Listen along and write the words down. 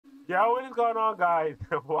Yo, what is going on, guys?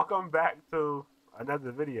 Welcome back to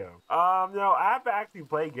another video. I haven't actually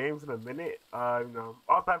played games in a minute. Also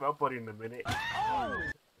haven't uploaded in a minute.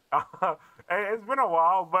 It's been a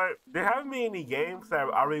while, but there haven't been any games that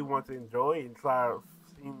I really want to enjoy until I've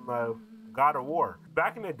seen God of War.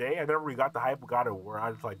 Back in the day, I never really got the hype of God of War.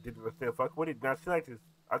 I just didn't understand fuck with it. Now, I feel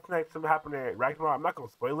like something happened at Ragnarok. I'm not gonna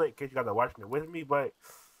spoil it in case you guys are watching it with me, but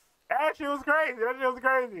that shit was crazy. That shit was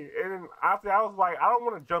crazy. And after I was like, I don't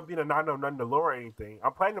want to jump in and not know none of the lore or anything.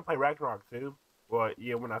 I'm planning to play Ragnarok too. Well,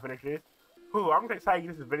 yeah, when I finish this. I'm excited to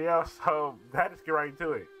get this video, so let's get right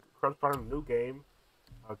into it. First part of the new game.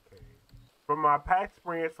 Okay. From my past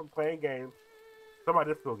experience from playing games, some of my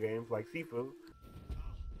difficult games like Seafood.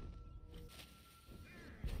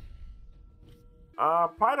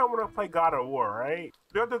 Probably don't want to play God of War, right?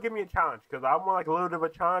 They'll give me a challenge, because I want a little bit of a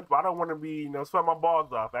challenge, but I don't want to be, sweat my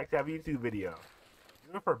balls off. I actually have a YouTube video.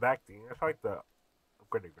 Even for back then, I like the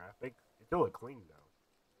upgraded graphics. It still look clean, though.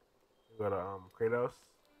 We go to, Kratos.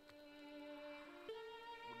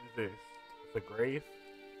 What is this? It's a grave?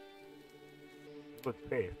 It looks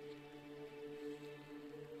pissed.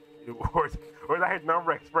 Where's that his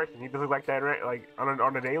number expression? He does look like that, right? Like,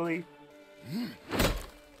 on a daily?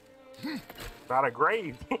 Not a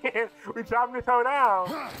grave. We chopping this hoe down.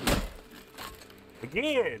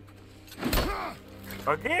 Again.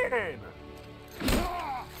 Again.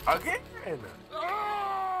 Again.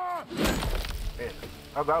 Man,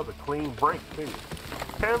 that was a clean break too.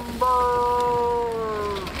 Timber.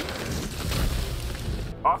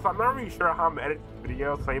 Also, I'm not really sure how I'm editing this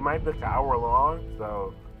video, so it might be an hour long.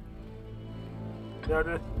 So,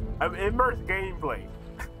 just immersed gameplay.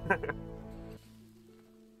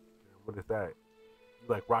 What is that?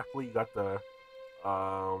 Like Rock Lee, you got the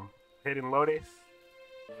Hidden Lotus.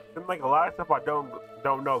 Seems like a lot of stuff I don't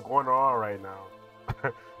know going on right now.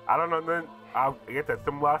 I don't know. Then I'll get that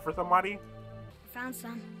symbolized for somebody. Found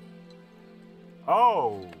some.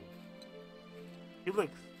 Oh, he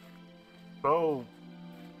looks so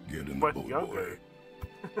much younger.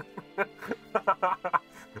 Did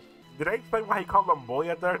they explain why he called him boy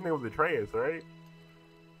at there? His name was Atreus, right?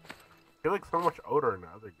 He looks so much older than the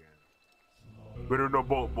other guy. Better no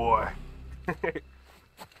boat, boy.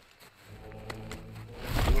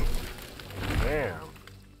 Damn.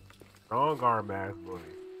 Strong arm ass boy.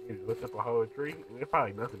 He just lift up a whole tree. There's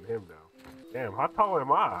probably nothing to him though. Damn, how tall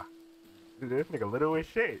am I? Dude, this nigga little as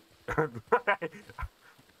shit. I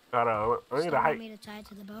need a hike. Me to tie it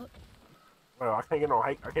to the boat? Well, I can't get no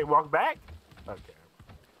hike. I can't walk back? Okay.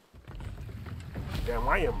 Damn,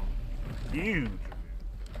 I am huge.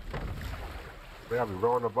 They gotta be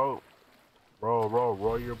rowing the boat.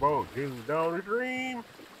 Roll your boat. Jesus down the stream.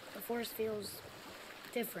 The forest feels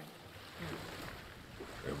different.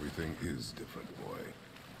 Everything is different, boy.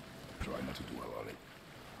 Try not to dwell on it.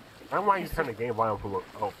 I don't mind you turn the game volume up a little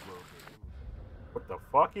bit. What the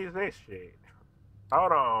fuck is this shit?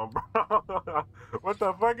 Hold on, bro. What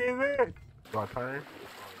the fuck is this? Do I turn?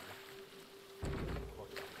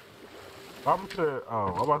 What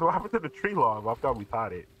happened to the tree log? I thought we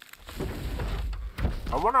tied it.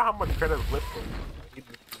 I wonder how much credit is lifting. He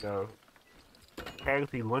just,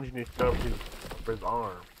 casually lunging himself for his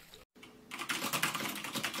arm.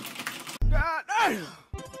 God damn!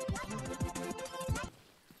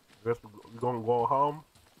 Guess we're gonna go home.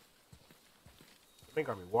 I think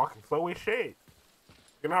I've been walking slow as shit.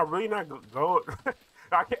 Can I really not go?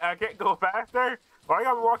 I can't go faster? Why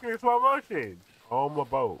gotta be walking in slow motion? On my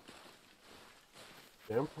boat.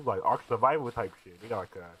 Damn, this is like Ark Survival type shit. They got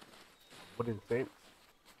like a wooden fence.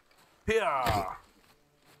 Yeah.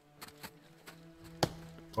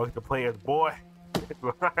 Like to play as boy.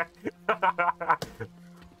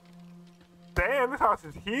 Damn, this house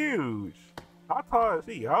is huge. How tall is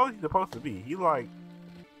he? How is he supposed to be? He like,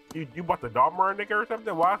 you bought the Dahmer nigga or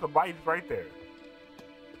something? Why is the bite just right there?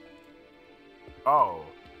 Oh,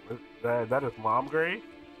 that is mom grave?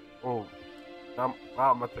 Oh, I'm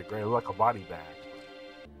not the grave. It's like a body bag.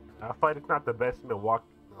 I feel like it's not the best thing to walk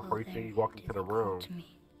before you walk into the room.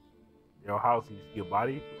 Your house and you see a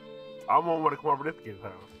body. I won't want to come over this kid's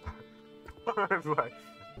house. It's like,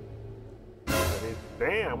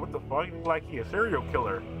 damn, what the fuck? He's like he a serial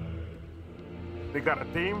killer. They got a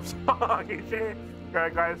theme song and shit.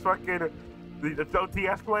 Guys, fucking the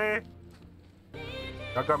OTS playing.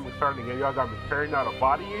 Y'all got me starting again. Y'all got me carrying out a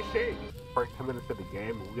body and shit. First 10 minutes of the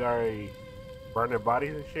game, and we already burning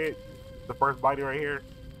bodies and shit. The first body right here.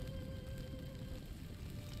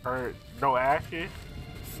 No ashes.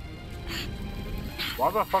 Why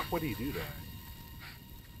the fuck would he do that?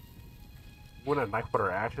 Wouldn't a knife put her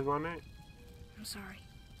ashes on it? I'm sorry.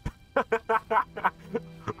 What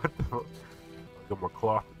the fuck? I'll give him a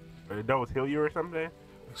cloth Those heal you or something?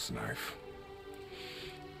 This knife.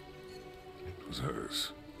 It was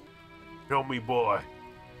hers. Kill me, boy.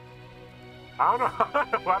 I don't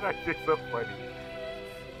know why that shit's so funny.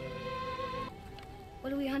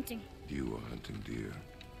 What are we hunting? You are hunting deer.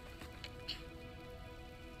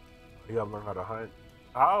 You gotta learn how to hunt.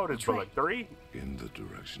 Oh, there's Which way? like 3? In the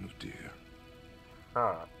direction of deer.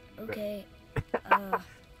 Huh. Okay. Yeah,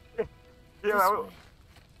 This way.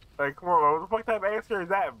 like, come on, what the fuck type of answer is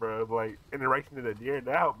that, bro? Like, in relation to the deer,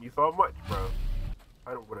 that helped me so much, bro.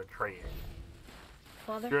 I don't want to trade.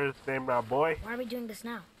 Father, You're the name now, boy. why are we doing this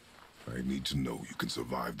now? I need to know you can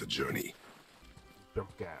survive the journey. Jump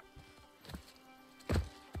gap.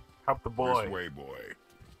 Help the boy. This way, boy.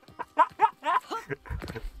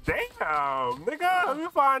 Damn, nigga, let me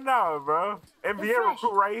find out, bro. NBA fresh.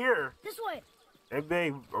 recruit right here. This way.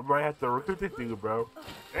 NBA, I might have to recruit this dude, bro.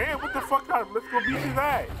 Damn, what the fuck? Let's go beat his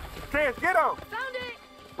ass. Trans, get him. Found it.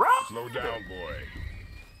 Run. Slow down, boy.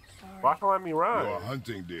 Why don't let me You run? are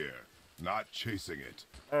hunting deer, not chasing it.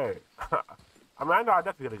 Hey, I mean, I know I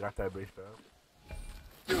definitely got that bitch though.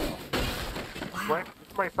 Wait,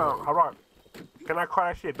 this might sound. How about? Can I call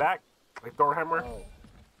that shit back? Like Thor hammer? Oh.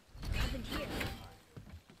 What happened here?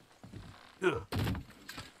 Ugh.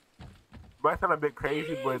 Might sound a bit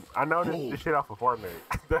crazy, but I know this shit off of Fortnite.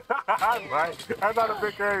 Right? That's not a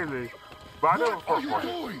bit crazy, but I know it's What for are you Fortnite.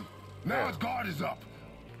 doing? Now his guard is up.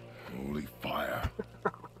 Holy fire.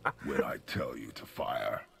 When I tell you to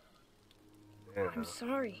fire, Yeah. I'm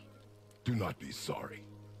sorry. do not be sorry.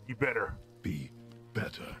 You better. Be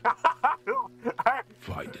better.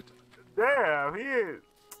 Find it. Damn, he is.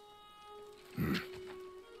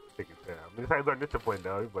 Take it down. This how you learn discipline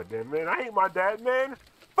though. But then, man, I hate my dad, man.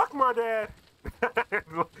 Fuck my dad.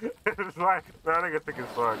 It's like, nah, nigga think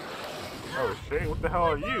it's fuck. Oh shit, what the hell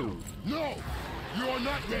are you? No! You are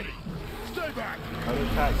not ready! Stay back! Other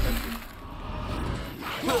attack.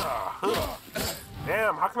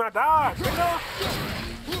 Damn, how can I die? Nigga?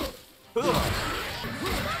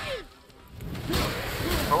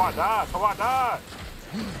 How I died? How I died?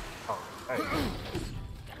 Oh, hey.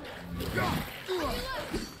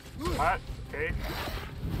 What? Okay.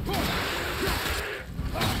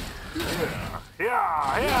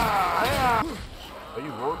 Yeah. Are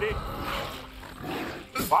you wounded?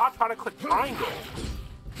 Why I try to click triangle?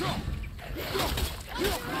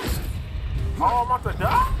 Oh, I'm about to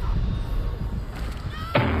die?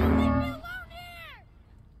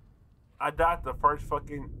 I died the first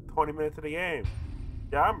fucking 20 minutes of the game.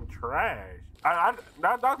 Yeah, I'm trash.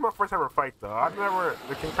 That was my first ever fight though.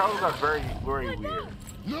 The controls are very, very weird.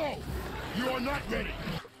 No! You are not ready!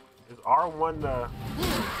 Is R1 the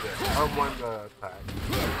R1 the attack?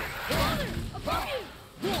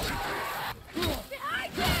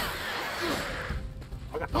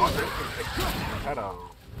 I got the other head on.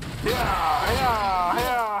 Yeah.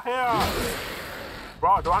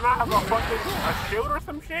 Bro, do I not have a fucking a shield or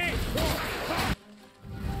some shit?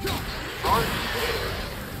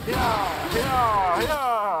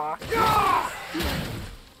 Yeah.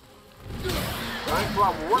 Thanks, bro.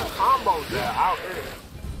 What combos that out here?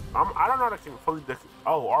 I don't know how to completely this.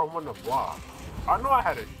 Oh, R1 to block. I know I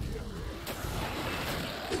had a shield.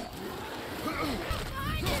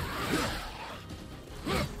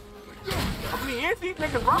 How many hits these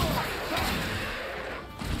niggas run?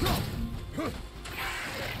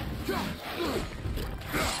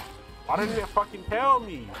 Why didn't it fucking tell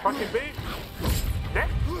me? Fucking bitch.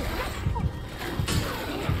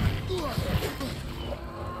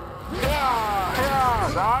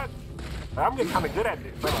 Yeah, dog. I'm getting kind of good at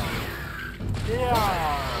this. Yeah.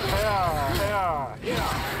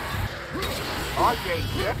 Oh, okay,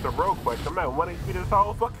 that's the real question. I'm at 1 HP this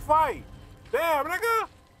whole fucking fight. Damn, nigga.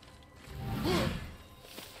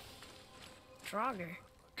 Frogger.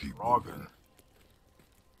 Keep Frogger.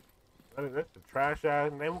 moving. That's the trash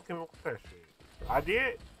ass name. What can that shit? I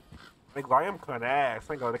did. Nigga, I am kind of ass.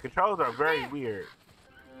 Nigga, the controls are very weird.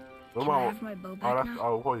 Can I have my bow back now?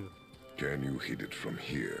 Oh, what is it? Can you hit it from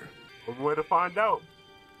here? One way to find out.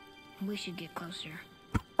 We should get closer.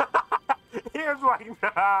 He was like,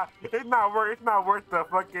 nah, it's not worth the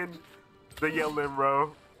fucking, the yelling,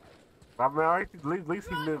 bro. I mean, at least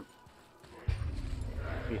he knew.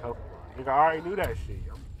 He helped. Nigga, I already knew that shit.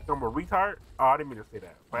 I'm a retard. Oh, I didn't mean to say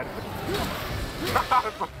that. But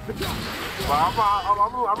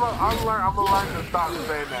I'm gonna learn to stop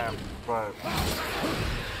saying that. But,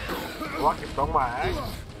 well, I can throw my axe.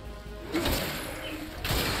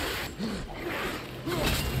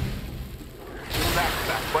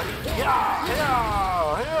 Back, buddy. Yeah.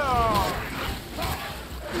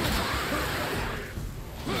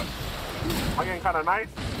 I'm getting kind of nice.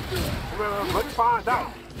 Let me find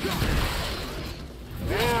out.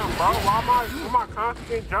 Damn, bro, why am I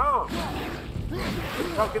constant jump?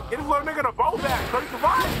 Yo, get this little nigga the bow back, so he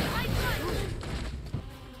survive.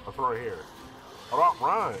 That's right here. Hold up,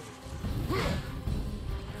 run.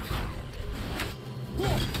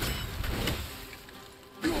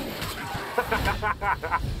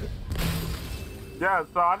 Yeah,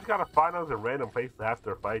 so I just gotta find those in random places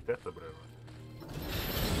after a fight. That's a better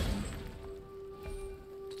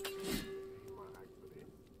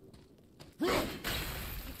one. You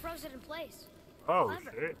froze it in place. Oh,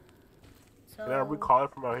 Clever. shit. So... Can I recall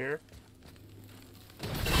it from out here?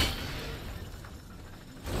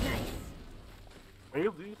 Nice. Are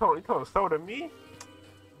you telling soda to me?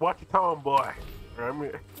 Watch your tone, boy. I mean,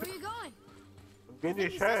 Where are you going? I'm getting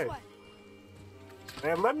your shit.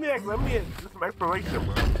 Man, let me do some exploration,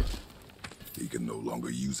 bro. He can no longer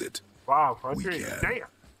use it. Wow, We country, can. damn.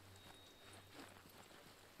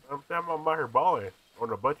 I'm out here balling on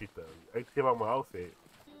the budget though. I see about my outfit.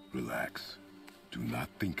 Relax. Do not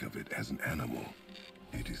think of it as an animal.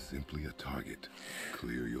 It is simply a target.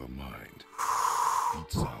 Clear your mind.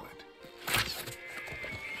 Eat solid.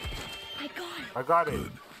 I got it. I got it.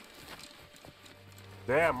 Good.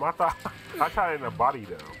 Damn, I thought it in the body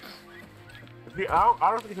though. See, I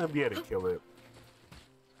don't think he's gonna be able to kill it.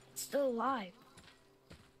 It's still alive.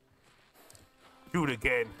 Do it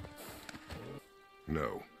again.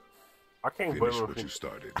 No. I can't blame Finish him what if you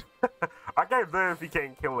started. I can't blame him if he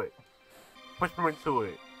can't kill it. Push him into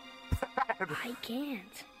it. I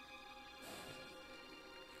can't.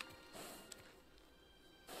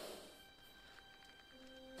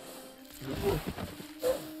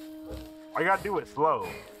 I gotta do it slow.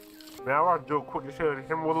 Now I gotta do it quick and show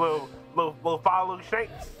him with little 5 little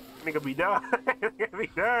shakes. Nigga be done. Nigga be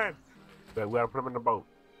done. But we gotta put him in the boat.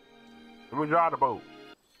 Let me drive the boat.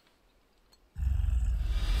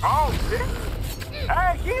 Oh shit!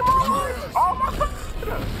 Hey, keep on! Oh my god!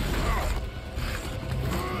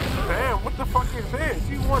 Damn, what the fuck is this?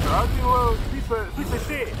 You want an ugly little piece of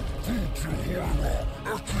shit?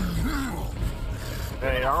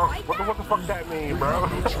 Hey, what the fuck that mean, bro?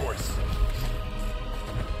 No choice.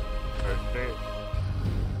 That's it.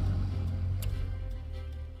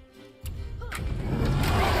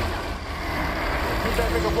 Shoot that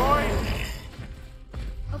nigga, boy!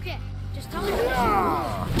 Okay, just tell me.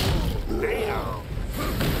 Yeah! Damn!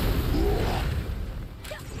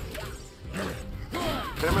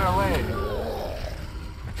 Hit him in the leg.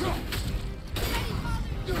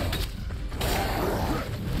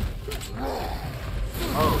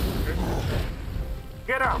 Oh, shit.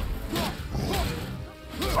 Get him!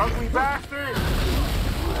 Ugly bastard!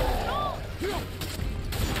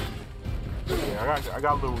 Yeah, I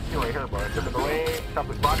got a little routine right here, bro. Hit him in the leg, chop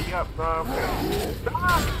his body up. Stop!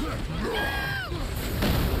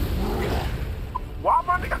 Why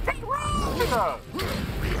my nigga can't run? Nigga?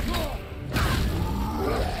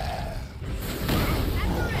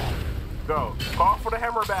 Go. Call for the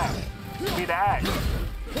hammer back. You need the axe.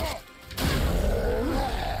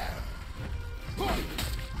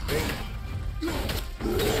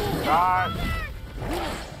 God.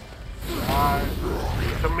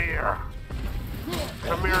 Samir.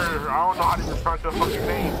 Samir, I don't know how to just pronounce your fucking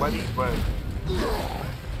name, buddy, but...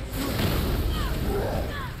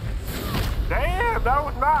 Damn, that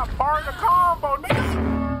was not part of the combo,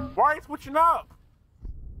 nigga. Why are you switching up?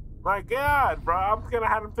 My God, bro, I'm just gonna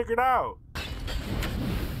have him figured out.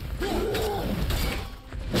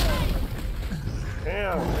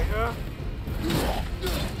 Damn, nigga.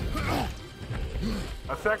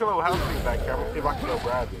 A second little health thing back here. I'm gonna see if I can go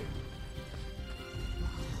grab it.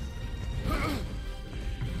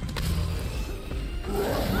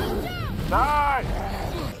 Nice!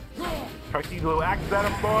 Try to see little axe at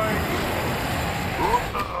him, boy.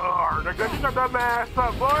 Nigga, you got that ass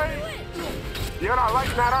up, boy. You're not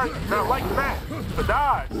liking that, are you? Not liking that. So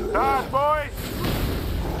dodge. Dodge, boy.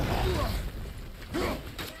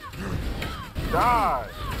 Dodge.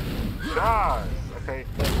 Dodge. Okay.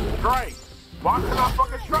 Strike. Why can I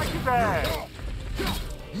fucking strike his ass?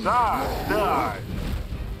 Dodge. Dodge.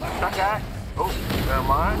 Chuck axe. Oh, never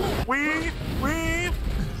mind. Weave. Weave.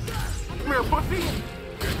 Come here, pussy.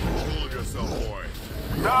 Get control of yourself, boy.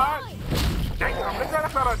 Dodge. Damn, nigga,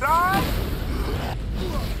 that's not a dodge.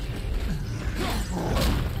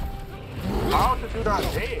 How is the dude not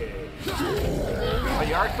dead? Are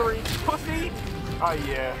you archery? Pussy? Oh,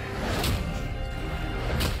 yeah.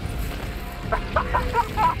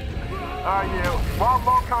 Oh, yeah. One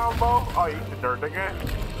more combo. Oh, you eat the dirt, nigga.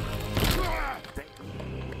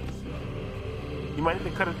 You might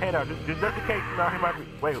need to cut his head out. Just in case, you know, he might be...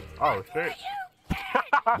 Wait. Oh, shit.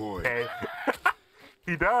 Boy. Okay.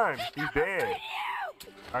 He done. He's dead.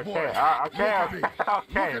 Okay, Boy, okay, look at me.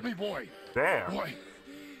 okay. Look at me, boy. Damn. Boy,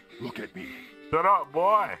 look at me. Shut up,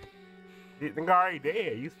 boy. You think I already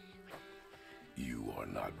dead? You are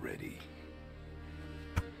not ready.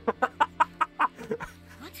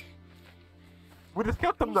 What? We just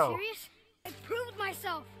killed Are them you though. serious? I proved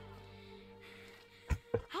myself.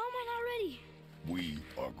 How am I not ready? We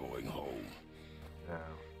are going home. Yeah.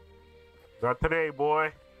 Not today,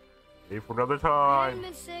 boy. Maybe for another I haven't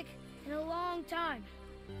time. been sick in a long time.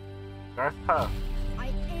 That's tough. I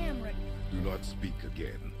am ready. Do not speak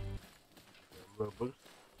again. A little boost.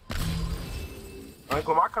 I ain't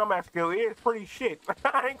gonna, my combat skill is pretty shit.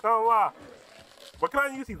 I ain't gonna lie. What can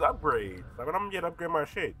I use these upgrades? I mean, I'm gonna get upgrade my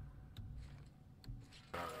shit.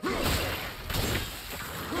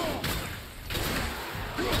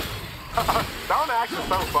 Down action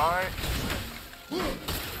so fun.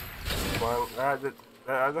 Well,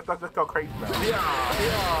 let's go crazy now.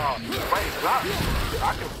 Yeah. Wait,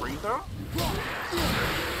 I can freeze them?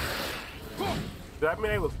 Did that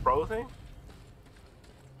mean it was frozen?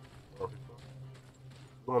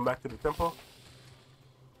 Going back to the temple?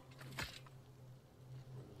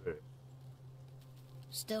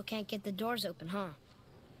 Still can't get the doors open, huh?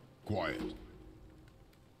 Quiet.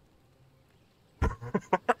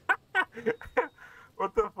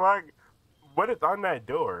 What the fuck? What is on that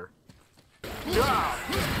door? Yeah.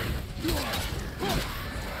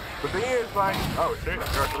 The thing is like, oh shit,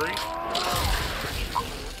 there are 3.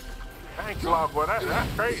 Thanks a lot, boy.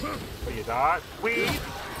 That's crazy. Oh, you died. Weed.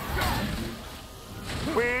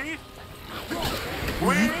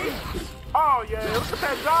 Oh yeah, look at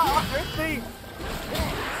that dog. Let's see.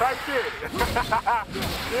 Type shit.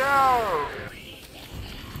 Yo.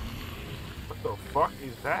 What the fuck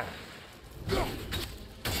is that?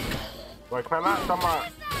 Wait, can I not throw my...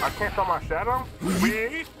 I can't throw my shadow?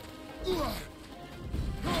 Weed?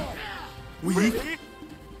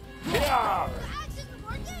 Yeah!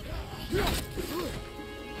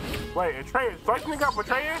 Wait, Atreus, so I sneak up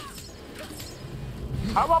Atreus?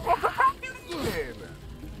 How about supposed to attack you then?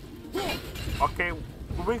 Okay,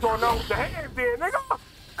 we gonna know what the heck then, nigga!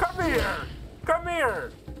 Come here! Come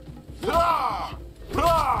here! Ah!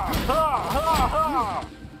 Ah! Ah! Ah!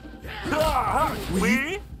 Ah!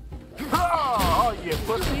 We? Oh yeah,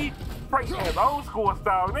 pussy! Break hands, old school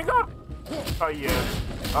style, nigga!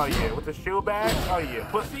 Oh yeah, with the shield bag? Oh yeah,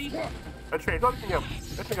 pussy! Atreus, don't think up.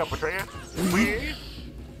 Let's think up, Atreus. We?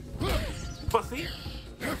 Pussy?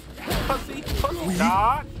 Pussy?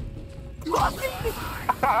 Dodge? Pussy!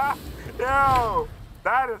 Yo!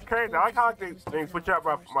 That is crazy. I like how they switch up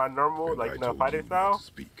my normal, like, fighting style.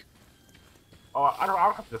 Speak. Oh, I don't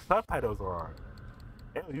have the subtitles on.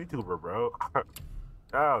 Damn, YouTuber, bro.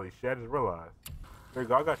 Holy shit, I just realized. There you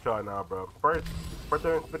go, I got y'all now, bro. First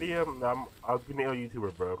video, I'll be an ill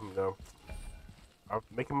YouTuber, bro. You know, I'm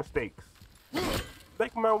making mistakes.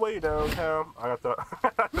 Making my way downtown. I got that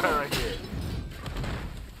right here.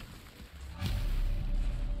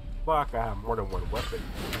 Fuck, I have more than one weapon.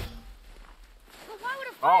 But why would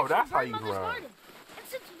a Oh, fire that's truck how burn you Mother's run. garden? And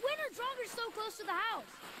since when are Drongers so close to the house?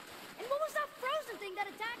 And what was that frozen thing that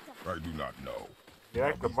attacked us? I do not know. Yeah,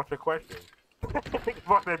 asked a bunch of questions.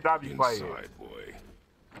 Fuck that Dobby playing. Inside, boy.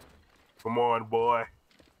 Come on, boy.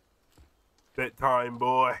 Bedtime,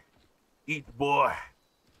 boy. Eat, boy.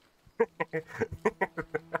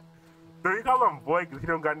 Do you call him boy because he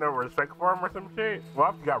don't got no respect for him or some shit? Well,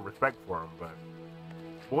 I've got respect for him, but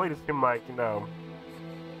boy just seem like, you know,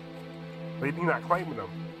 he's not claiming him.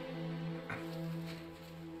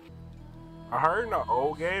 I heard in the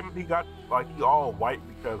old game he got like he all white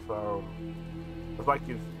because it's like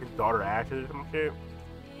his daughter Ashes and shit.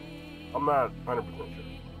 I'm not 100% sure.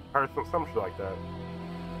 I heard some shit like that.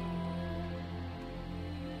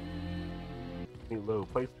 Neat little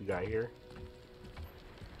place we got here.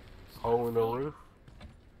 Hole in the roof.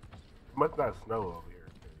 It must not snow over here.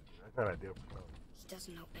 That's not ideal for snow. He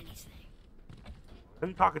doesn't know anything. Who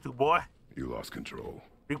you talking to, boy? You lost control.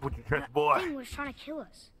 Speak with your chest, That boy. thing was trying to kill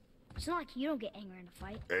us. It's not like you don't get angry in a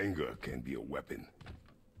fight. Anger can be a weapon.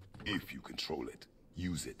 If you control it,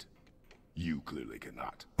 use it. You clearly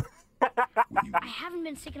cannot. When you... I haven't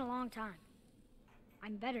been sick in a long time.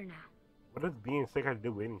 I'm better now. What does being sick have to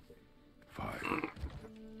do with anything? Fine.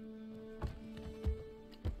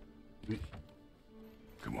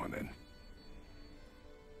 Come on then.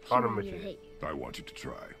 Auto He wanted me to mission. hit you. I want you to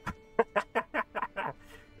try.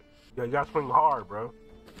 Yo, you gotta swing hard, bro.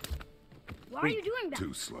 Why are you doing that?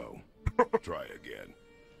 Too slow. Try again.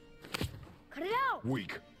 Cut it out!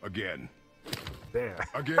 Weak. Again. Damn.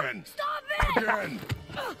 Again. Stop it! Again.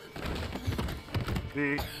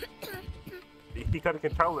 See? He couldn't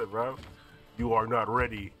control it, bro. You are not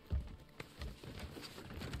ready.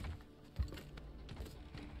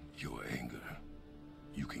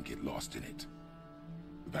 can get lost in it.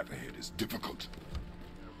 The path ahead is difficult.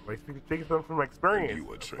 Like speaking something from experience. You,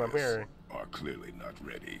 That's what I'm hearing. are clearly not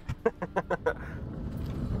ready.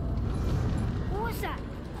 What was that?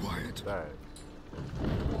 Quiet. That.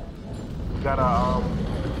 You gotta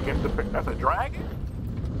get the. That's a dragon.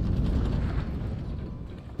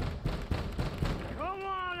 Come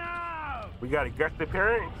on out! We gotta guess the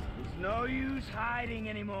appearance. There's no use hiding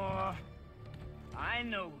anymore. I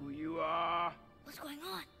know who you are. What's going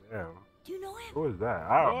on? Damn. Do you know him? Who is that?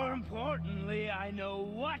 I don't More know. importantly, I know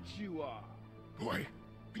what you are. Boy,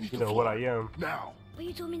 beneath You the know what floor. I am. Now. But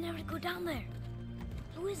you told me never to go down there.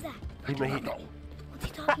 Who is that? I do not know. What's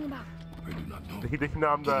he talking about? I do not know. He thinks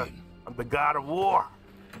I'm the god of war.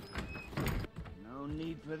 No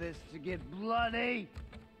need for this to get bloody.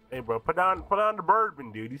 Hey, bro, put down the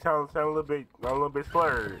bourbon, dude. You sound a little bit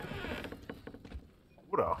slurred.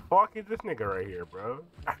 Who the fuck is this nigga right here, bro?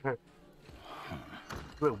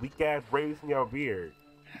 Little weak ass braids in your beard.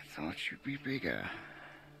 I thought you'd be bigger.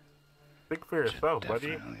 Think for yourself,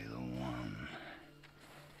 buddy. Definitely the one.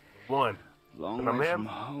 One. Long And I'm way him. from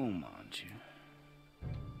home, aren't you?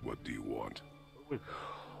 What do you want? Who is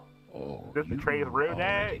Oh, This you betrays real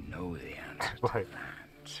already dad? know the answer to Like- that.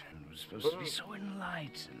 It was supposed to be so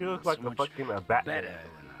enlightened. He looks like so a much fucking Batman. better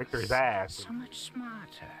than Victor us, his ass. So much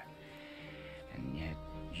smarter. And yet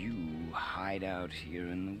you hide out here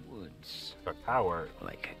in the woods A coward.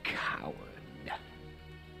 like a coward.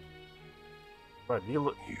 But you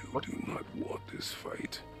look. You Look. do not want this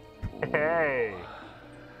fight. Hey.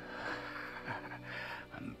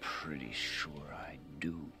 I'm pretty sure I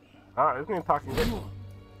do. This nigga talking good.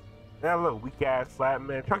 That little weak ass slap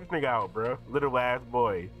man. Chuck this nigga out, bro. Little ass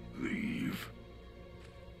boy. Leave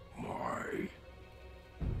my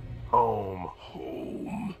Home.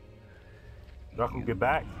 home. Y'all can get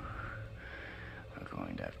back. You're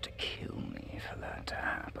going to have to kill me for that to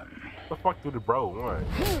happen. What the fuck do the bro want?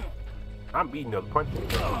 I'm beating those punches.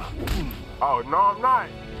 Oh, no, I'm not.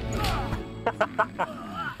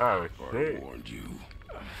 Oh, I shit. warned you.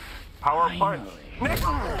 Power punch.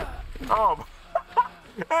 Nigga. Oh.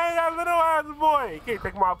 Hey, that little ass boy. You can't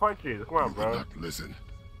take my punches. Come on, You will bro. not listen.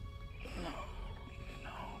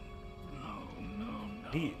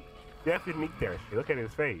 He definitely need that shit. Look at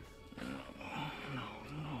his face.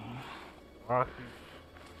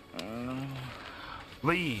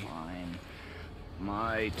 Leave. Fine.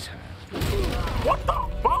 My turn. What the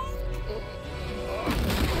fuck?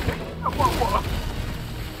 What?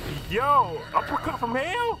 Yo, uppercut from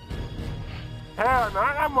hell? Hell no,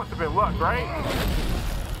 that must have been luck, right?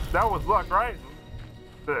 That was luck, right?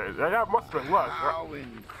 That must have been luck. Right? How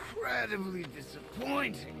incredibly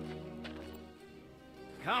disappointing.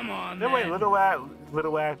 Come on, Then wait, then. little ass,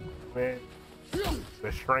 man.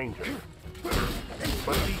 The stranger.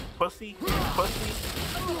 Pussy.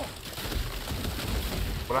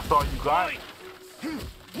 When I saw you got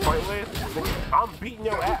pointless, I'm beating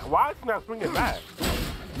your ass. Why is he not swinging back?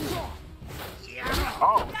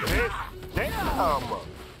 Oh, shit. Damn.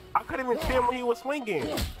 I couldn't even see him when he was swinging.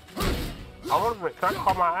 I wasn't trying to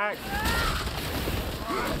call my axe.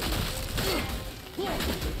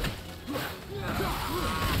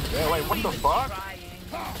 Yeah, wait, what the fuck?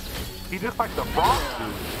 He just like the frost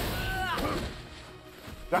dude.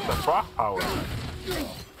 That's the frost power.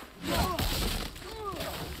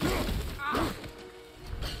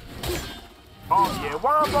 Oh yeah,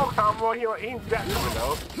 one more combo. He ain't that coming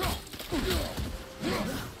though.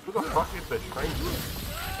 Who the fuck is the stranger?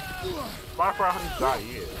 Why for who this guy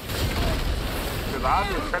is? Cause I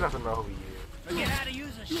didn't try to know who he is. Forget how to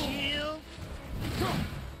use a shield?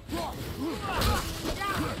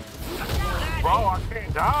 Bro, I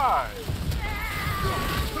can't die.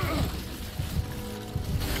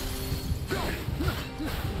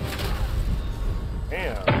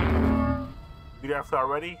 Damn. You that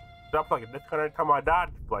already? That's like a Death Hunter every time I died.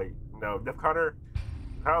 Like, no, Death Hunter.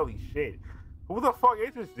 Holy shit. Who the fuck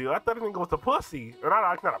is this dude? I thought this nigga was a pussy. Or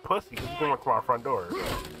not, he's not a pussy. He's going to my front door.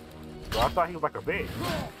 So I thought he was like a bitch.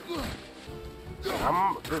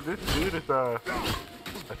 This dude is a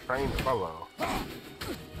strange fellow.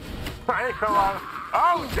 I ain't gonna lie.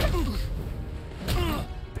 Oh, shit.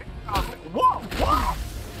 Whoa.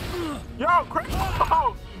 Yo, Chris.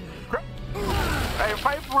 Oh, Chris. Hey,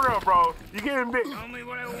 fight for real, bro. You getting big. Tell me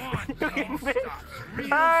what I want. You getting big.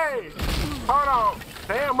 Hey, hold on.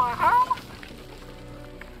 Damn, my house?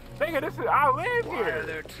 Nigga, I live Why are here.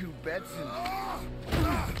 there two beds in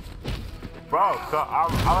here? Bro, so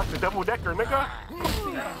I like the double decker, nigga.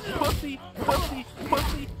 Pussy.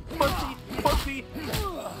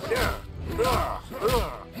 Yeah.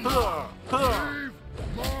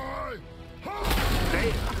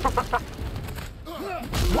 Damn.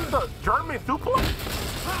 the German suplex?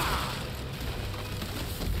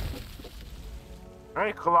 I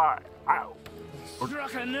ain't gonna lie.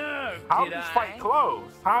 Struck a nerve, How did did this I? fight close?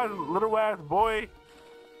 How did little ass boy?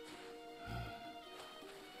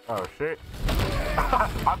 Oh shit. I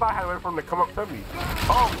thought I had to wait for him to come up to me.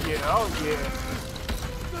 Oh yeah, oh yeah.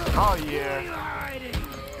 Oh yeah.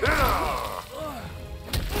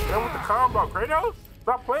 Yeah, with the combo, Kratos?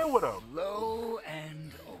 Stop playing with him. Low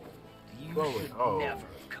and old. You Slow and should old. never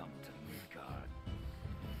have come to Midgard.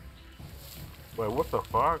 Wait, what the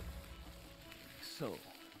fuck? So,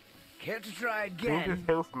 care to try Can you again? just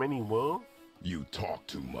heal from any wound? You talk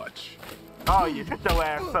too much. Oh, you shut your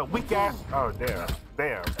ass up, weak ass. Oh, damn.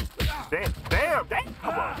 Damn. Damn. Damn. Damn.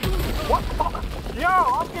 Come on. What the fuck? Yo,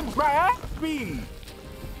 I'm getting my ass beat.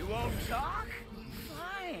 You won't talk?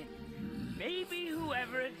 Fine. Maybe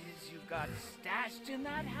whoever it is you've got stashed in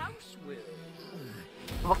that house will.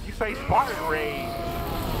 What you say, Spartan Raid?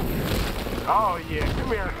 Oh, yeah. Come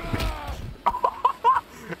here.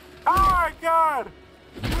 Oh, my God.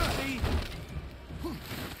 See?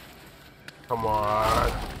 Come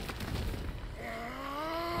on.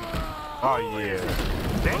 Oh, yeah.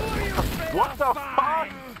 Damn. What the fuck?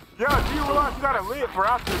 Yo, do you realize you gotta live for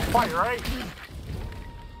after this fight, right?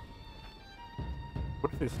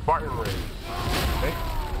 What is this Spartan Raid? Okay.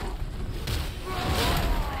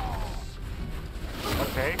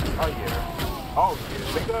 Okay. Oh, yeah. Oh,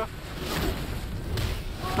 yeah. Nigga.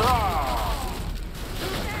 Ah.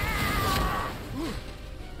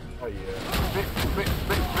 Oh, yeah. Bit, bit,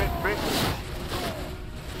 bit, bit, bit.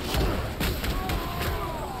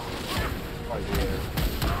 Oh, yeah.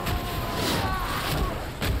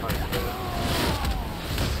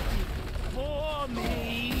 For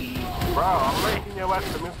me. Bro, I'm making your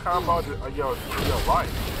last to miss combo of your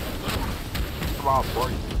life. Come on,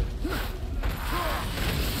 boy.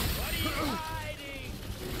 What are you hiding?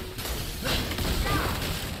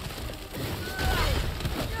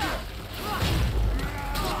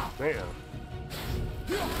 Damn.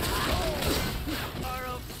 You're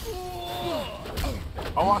a fool.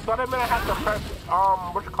 Oh, I thought I meant I had to press,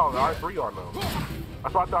 what you call it, R3 on them.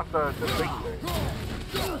 That's what I thought the thing thing.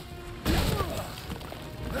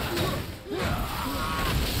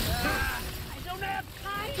 I don't have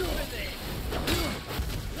time for this.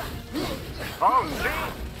 Oh,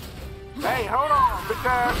 shit. Hey, hold on,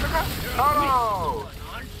 because, hold on.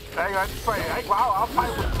 Hey, I just fight. I'll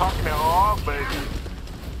fight with talking at all, but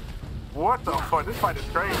what the fuck? This fight is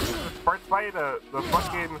crazy. This is the first fight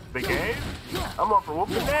of the game. I'm up for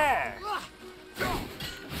whooping ass.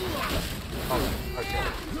 Oh, okay.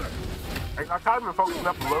 I kind of been focusing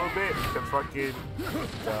up a little bit because fucking,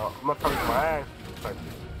 I'm not talking my ass. Like,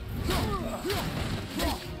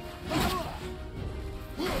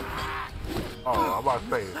 oh, I'm about to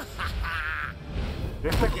say.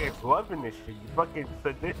 This nigga is loving this shit. You fucking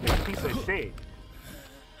sadistic piece of shit.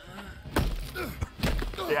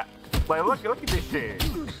 Yeah. Like, look at this shit.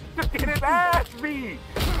 Just get his ass beat.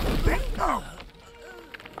 Damn.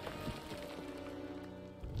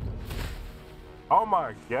 Oh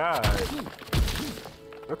my god. I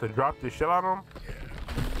have to drop this shit on him?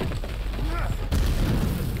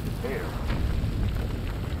 Damn.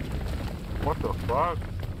 What the fuck?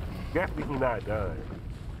 Guess he not done.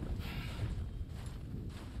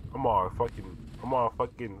 I'm all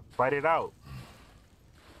fucking fight it out.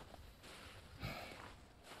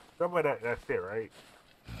 Somebody that's it, right?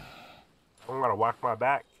 I'm gonna watch my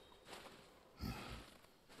back. You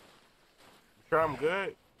sure I'm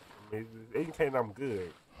good? I mean, you can say I'm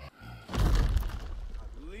good.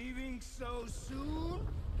 Leaving so soon?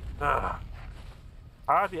 How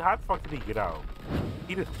the fuck did he get out?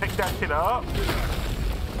 He just picked that shit up?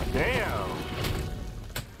 Damn.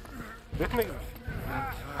 This nigga.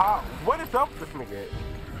 What is up with this nigga?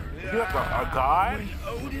 Is he like a god? When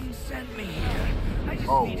Odin sent me here, I just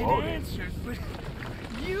needed Odin. answers, but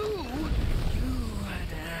you had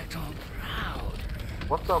to act all proud.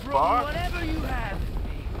 What the Throw fuck? whatever you have at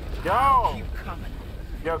me. Yo! Keep coming.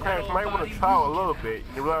 Yo, Chris, might want to try a little bit.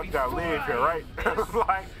 You realize you gotta live here, right?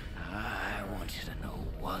 Like, I want you to know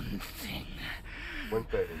one thing. one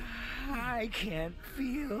thing. I can't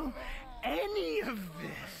feel any of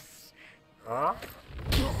this. Huh?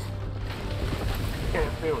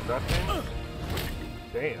 Can't feel nothing?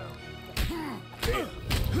 Damn. Damn.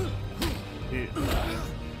 Shit.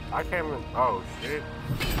 I can't even. Oh, shit.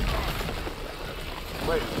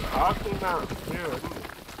 Wait, how can not feel it?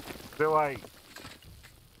 They're like.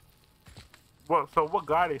 Well, so what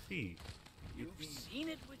god is he? You've seen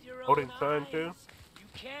it with your Odin's own son, eyes. too? You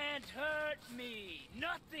can't hurt me.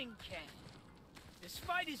 Nothing can. This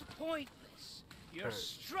fight is pointless. Your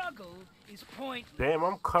struggle is pointless. Damn,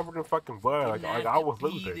 I'm covered in fucking blood. Like I was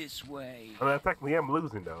losing. This way. I mean, technically, I'm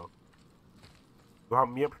losing though. You help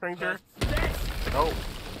me up, stranger? No.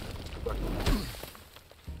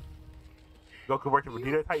 Go convert to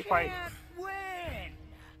Vegeta type fight. Can't win.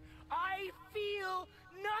 I feel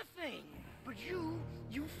nothing, but you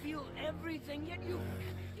feel everything. Yet you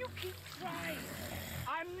keep trying.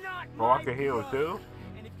 I'm not. Oh, I can heal too.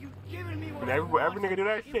 And if you'd given me what Every nigga do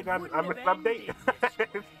that shit. I missed an update.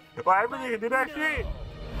 Well, every nigga do that shit.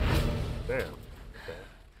 Damn. Okay.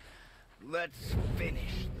 Let's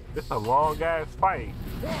finish. This is a long ass fight.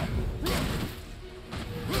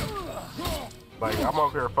 Like I'm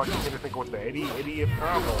over here fucking hitting with the idiot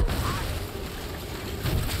combo.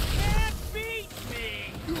 Can't beat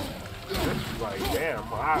me. This is like damn.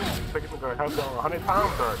 I think it's gonna help you 100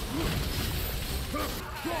 times already.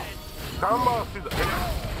 Combo.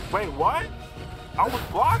 Wait, what? I was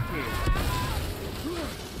blocking.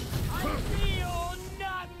 I feel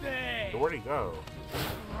nothing. Where'd he go?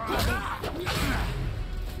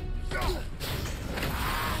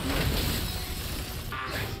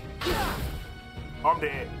 I'm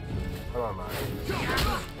dead. Hold on, man.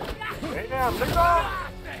 Damn, nigga!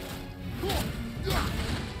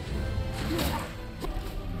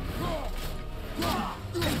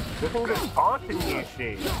 This thing just taunting me and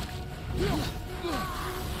shit. Look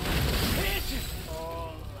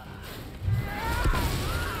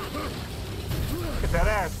at that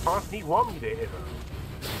ass taunting. He want me to hit him.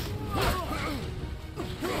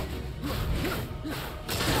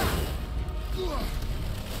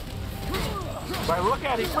 Like, look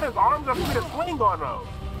at it. He put his arms up and put a swing on him.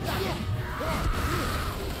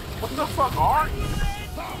 What the fuck are you?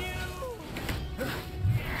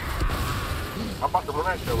 I'm about to run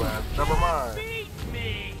at your ass. Never mind. Beat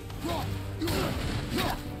me.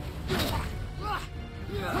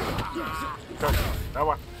 That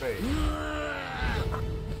was the face.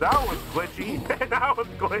 That was glitchy. That was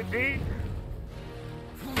glitchy.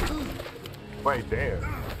 Wait, damn.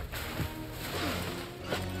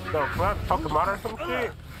 No, can I talk him out or some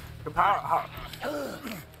shit? How?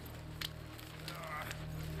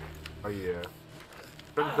 Oh yeah.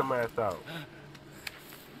 Figure some ass out.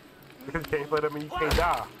 Because you can't play them and you can't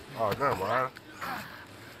die. Oh, never mind.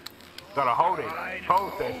 Gotta hold it.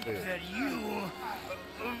 Hold that shit. That you,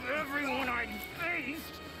 of everyone I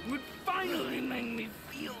faced, would finally make me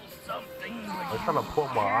feel something. I'm trying to pull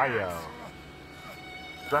my eye out.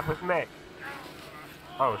 Slap his neck.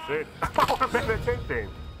 Oh shit. I wasn't paying attention.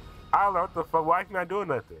 I don't know what the fuck. Why can I do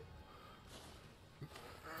nothing?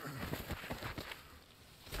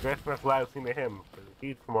 Guess that's why I've seen to him.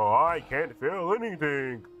 He's from, oh, I can't feel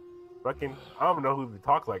anything. Fucking, I don't know who even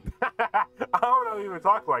talks like that. I don't know who even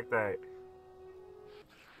talks like that.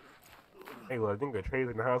 Hey, well, I think the Trey's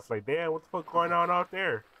in the house like, damn, what the fuck going on out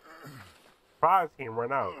there? Probably he can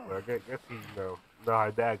run out, but I guess he, know how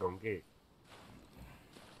Dad gonna get.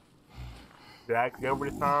 Dad get over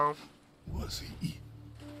this time? Was he?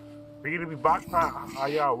 For you to be boxing how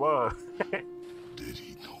y'all was. Did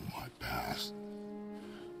he know my past?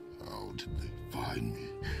 How did they find me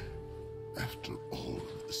after all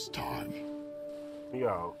of this time?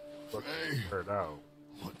 Yo, fucking hurt out.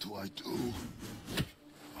 What do I do?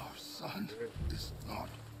 Our son is not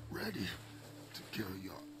ready to carry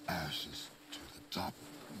your ashes to the top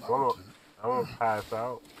of the mountain. I'm gonna pass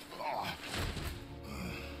out.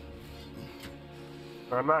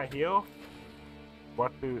 Can I not heal?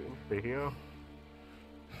 What to insta heal?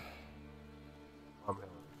 I'm healing.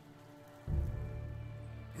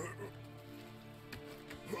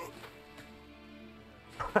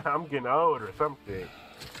 I'm getting old or something.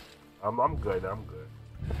 I'm good. I'm good.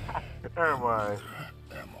 Never mind.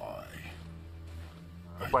 Am I?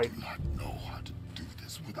 I Wait. do not know how to do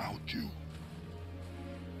this without you.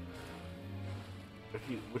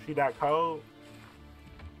 Was she that cold?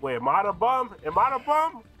 Wait, am I the bum? Am I the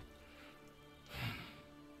bum?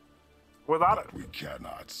 But we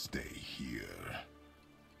cannot stay here.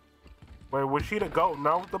 Wait, was she the goat?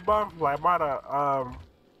 No, with the bum? Like, am I the,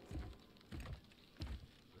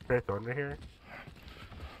 Straight under here?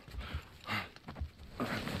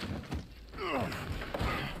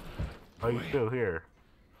 Oh, you still here?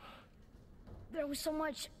 There was so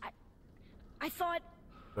much. I thought.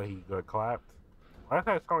 So he got clapped? Why does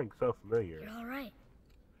that sound like so familiar? You're all right.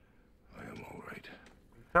 I am all right.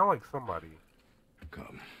 You sound like somebody.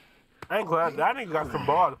 Come. I ain't glad. That nigga got some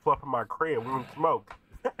balls to fluff in my crib. We would smoke.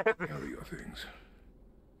 Gather your things.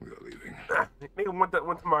 We are leaving. Nigga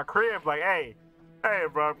went to my crib like, hey,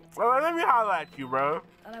 bro. Well, let me holler at you, bro.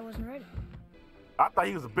 Thought I wasn't ready. I thought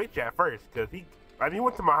he was a bitch at first, cause he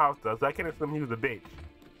went to my house though, so I can't assume he was a bitch.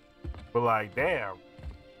 But like, damn.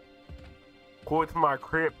 Go to my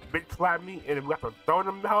crib, bitch slap me, and then we got to throw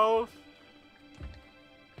them hoes.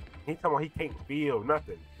 He talking about he can't feel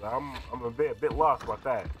nothing. So I'm a bit lost about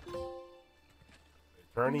that. The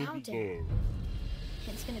journey begins.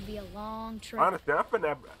 It's gonna be a long trip. Honestly, I'm at an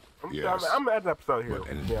episode here. Yeah, I'm at an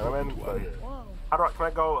episode here. Whoa. How do can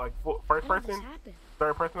I go like first What person? just happened?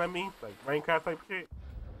 Third person, I mean? Like Minecraft type shit?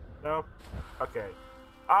 No? Okay.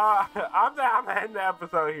 I'm ending the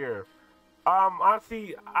episode here.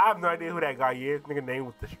 Honestly, I have no idea who that guy is. Nigga name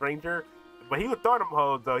was The Stranger. But he was throwing them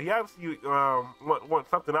hoes, though. He obviously, want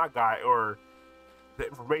something I got, or the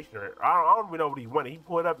information. I don't even know what he wanted. He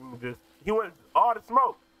pulled up and he wanted all the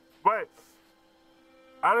smoke. But,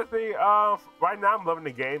 honestly, right now I'm loving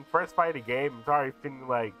the game. First fight of the game, it's already feeling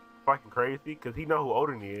like fucking crazy, because he know who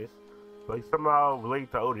Odin is. So he's somehow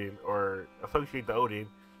related to Odin, or associated to Odin.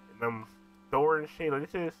 And Thor and shit.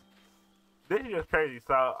 Like, this is just crazy.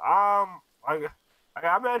 So,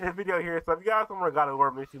 I'm at this video here. So if you guys want more God of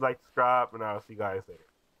War, make sure you like, subscribe, and I'll see you guys later.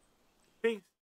 Peace.